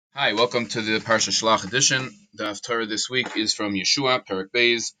Hi, welcome to the Parsha Shalach edition. The Haftarah this week is from Yeshua, Perek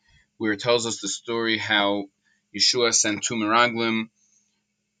Beis, where it tells us the story how Yeshua sent two Meraglim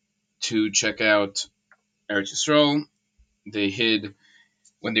to check out Eretz Yisrael. They hid,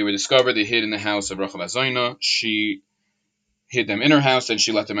 when they were discovered, they hid in the house of Rachel Azoina. She hid them in her house, and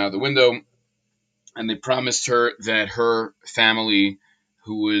she let them out the window. And they promised her that her family,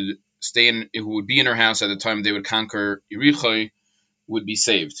 who would be in her house at the time they would conquer Yericho, would be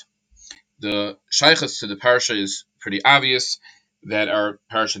saved. The shaykhs to the parsha is pretty obvious, that our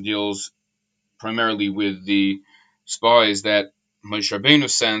parsha deals primarily with the spies that Moshe Rabbeinu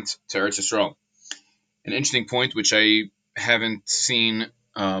sent to Eretz Yisrael. An interesting point, which I haven't seen,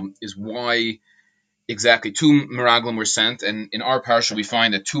 is why exactly two Meraglim were sent. And in our parsha, we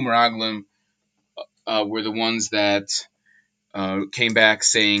find that two Meraglim were the ones that came back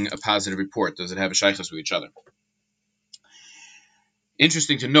saying a positive report. Does it have a shaykhs with each other?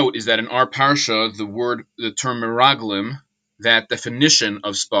 Interesting to note is that in our parsha, the term meraglim, that definition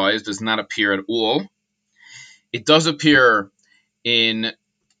of spies, does not appear at all. It does appear in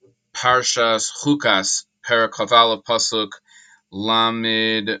Parshas Chukas, Perek Chav Pasuk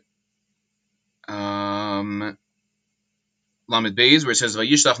Lamed Lamed Beis, where it says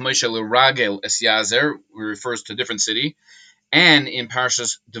Vayishlach Moshe l'ragel es Yazer, which refers to a different city, and in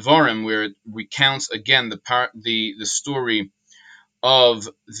Parshas Devarim, where it recounts again the story of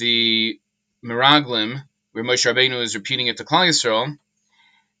the Meraglim, where Moshe Rabbeinu is repeating it to Klal Yisrael,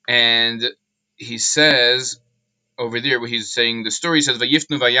 and he says over there, where he's saying the story says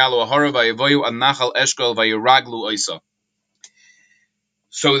Vayifnu Vayalu Ahara Vayavoyu Anachal Eshkol Vayiraglu Oisa.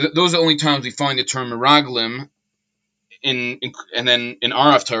 So those are the only times we find the term Meraglim. And then in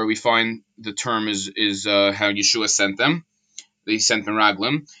our Haftarah we find the term is how Yeshua sent them. They sent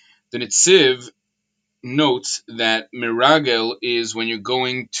Meraglim. The Netziv notes that Miragel is when you're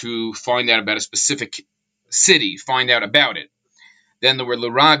going to find out about a specific city, find out about it. Then the word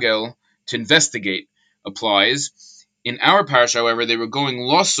Liragel, to investigate, applies. In our parish, however, they were going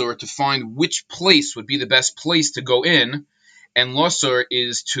Losor to find which place would be the best place to go in, and Losor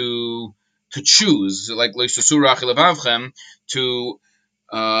is to choose, like to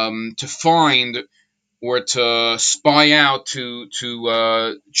find or to spy out, to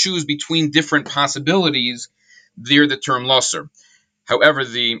choose between different possibilities. They're the term Losser. However,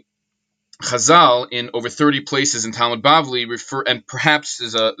 the Chazal in over 30 places in Talmud Bavli refer, and perhaps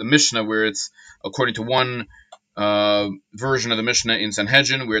is the Mishnah, where it's according to one version of the Mishnah in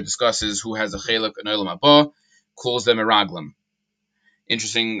Sanhedrin, where it discusses who has a chelak and olam haba, calls them Meraglim.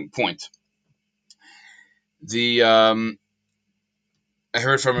 Interesting point. I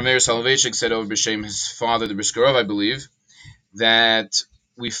heard from Rameir Soloveitchik, said over B'Shem his father, the Briskerov, I believe, that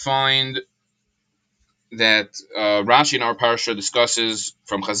we find that Rashi in our parsha discusses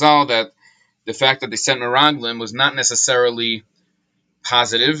from Chazal that the fact that they sent Meraglim was not necessarily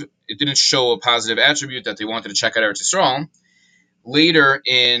positive. It didn't show a positive attribute that they wanted to check out Eretz Yisrael. Later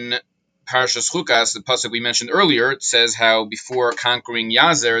in Parashas Chukas, the pasuk we mentioned earlier, it says how before conquering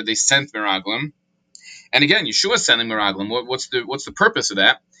Yazer, they sent Meraglim. And again, Yeshua sending Meraglim. What's the purpose of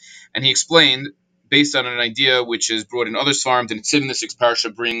that? And he explained, based on an idea which is brought in other svarim, the Netziv in the sixth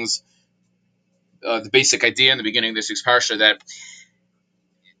parsha brings the basic idea in the beginning of the sixth parsha, that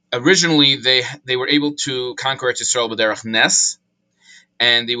originally they were able to conquer Eretz Yisrael with Derech Nes,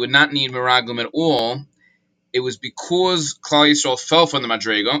 and they would not need Meraglim at all. It was because Klal Yisrael fell from the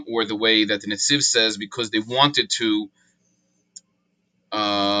Madrega, or the way that the Netziv says, because they wanted to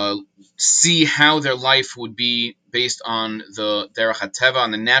see how their life would be based on the Derech HaTeva, on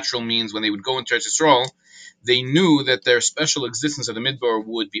the natural means when they would go into Eretz Yisrael. They knew that their special existence of the Midbar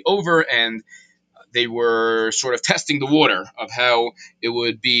would be over, and they were sort of testing the water of how it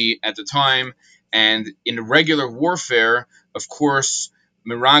would be at the time. And in regular warfare, of course,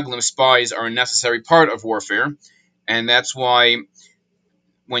 Meraglim spies are a necessary part of warfare, and that's why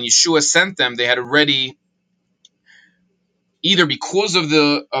when Yeshua sent them, they had already, either because of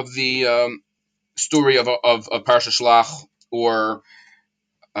the story of Parsha Shlach, or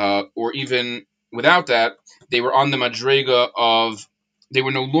even without that, they were on the Madrega of. They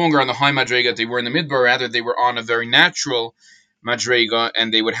were no longer on the high Madrega that they were in the Midbar. Rather, they were on a very natural Madrega,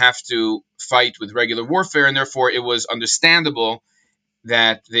 and they would have to fight with regular warfare, and therefore it was understandable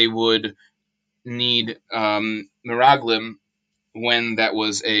that they would need Meraglim when that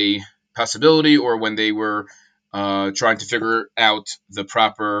was a possibility, or when they were trying to figure out the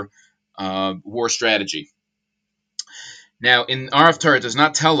proper war strategy. Now, in our Haftarah, it does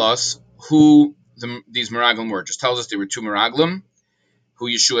not tell us who these Meraglim were. It just tells us they were two Meraglim who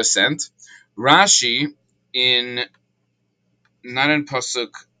Yeshua sent. Rashi, not in Pasuk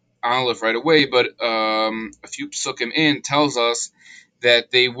Aleph right away, but a few psukim in tells us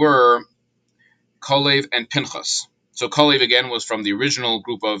that they were Kalev and Pinchas. So Kalev again was from the original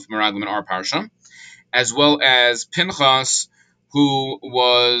group of Meraglim in our parsha, as well as Pinchas, who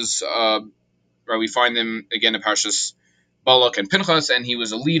was right. We find him again in Parshas Balak and Pinchas, and he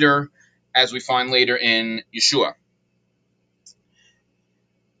was a leader, as we find later in Yeshua.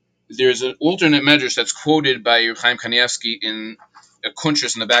 There's an alternate medrash that's quoted by Chaim Kanievsky in a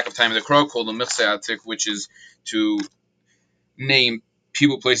kuntres in the back of Time of the Crow called the Michsei Atik, which is to name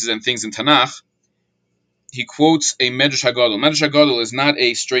people, places, and things in Tanakh. He quotes a Medrash Hagadol. Medrash Hagadol is not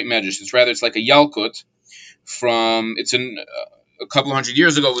a straight medrash. It's like a Yalkut from. It's in a couple of hundred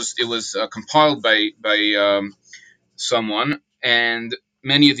years ago. It was compiled by someone, and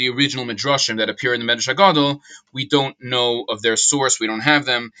many of the original midrashim that appear in the Medrash Hagadol, we don't know of their source. We don't have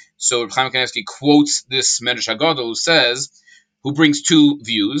them. So Chaim Kanievsky quotes this Medrash Hagadol, who brings two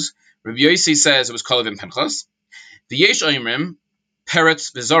views. Rabbi Yossi says it was Kalev and Pinchas. The Yesh Oimrim,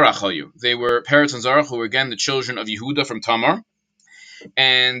 Peretz v'Zarach hayu. They were Peretz and Zarach, who were again the children of Yehuda from Tamar,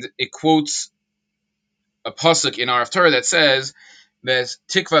 and it quotes a pasuk in our Haftarah that says, "Ves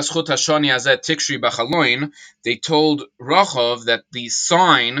tikvas chut hashani hazeh tikshri b'chaloin." They told Rachel that the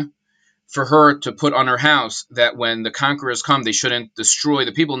sign for her to put on her house, that when the conquerors come, they shouldn't destroy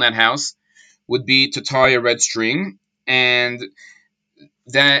the people in that house, would be to tie a red string, and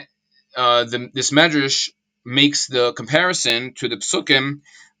that this medrash makes the comparison to the psukim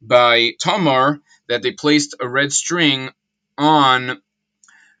by Tamar that they placed a red string on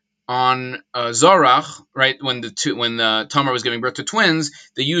Zarach, right? When Tamar was giving birth to twins,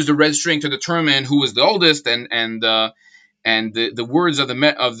 they used a red string to determine who was the oldest, and the words of the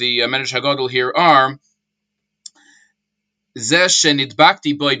Medrash Hagadol here are Zeh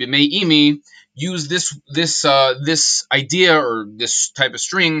shenidbakti boy b'mei imi. Use this idea or this type of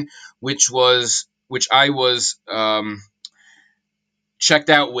string, which I was checked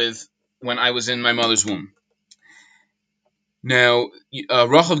out with when I was in my mother's womb. Now,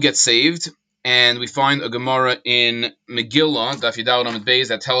 Rachel gets saved, and we find a Gemara in Megillah, Daf Yudal Amud Beis,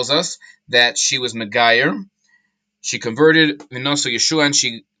 that tells us that she was Megayer. She converted V'nosa Yeshua, and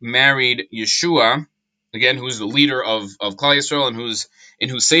she married Yeshua, again, who's the leader of Klal Yisrael, and in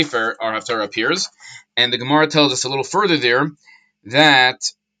whose Sefer our Haftarah appears. And the Gemara tells us a little further there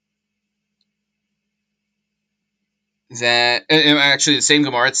that actually the same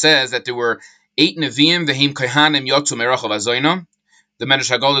Gemara, it says that there were 8 Nevi'im v'heim Kohanim yotzu merach of Azoina. The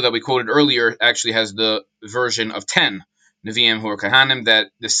Medrash Hagadol that we quoted earlier actually has the version of 10 Nevi'im who are Kohanim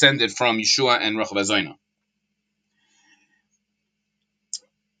that descended from Yeshua and Rachav Azoina.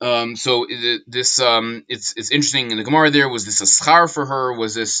 So it's interesting in the Gemara there. Was this a schar for her?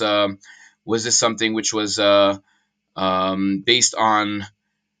 Was this something which was based on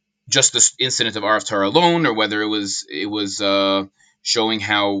just the incident of Araf alone, or whether it was showing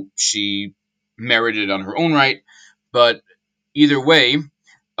how she merited it on her own right? But either way,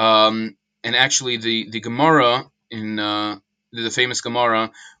 and actually the Gemara in the famous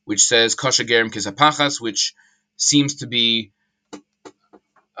Gemara which says Kosher Gerim Kizapachas, which seems to be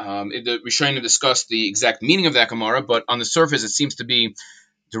the Rishonim discussed the exact meaning of that Gemara, but on the surface it seems to be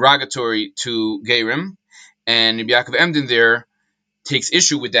derogatory to Gerim, and Rabbi Yaakov Emden there takes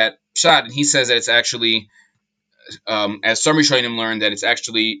issue with that pshat, and he says that it's actually, as some Rishonim learned, that it's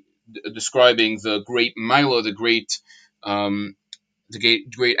actually describing the great Milo, the great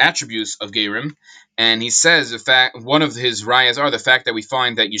attributes of Gerim, and he says one of his rayas are the fact that we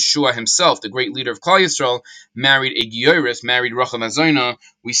find that Yeshua himself, the great leader of Klal Yisrael, married a Gioris, married Rachel Azona.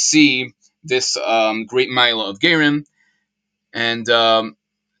 We see this great Milo of Gerim, and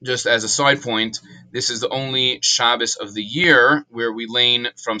just as a side point, this is the only Shabbos of the year where we lane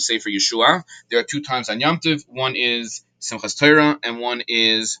from Sefer Yeshua. There are 2 times on Yom Tov. One is Simchas Torah, and one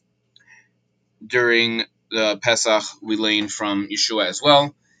is during the Pesach we lane from Yeshua as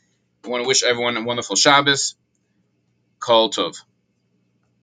well. I want to wish everyone a wonderful Shabbos. Kol Tov.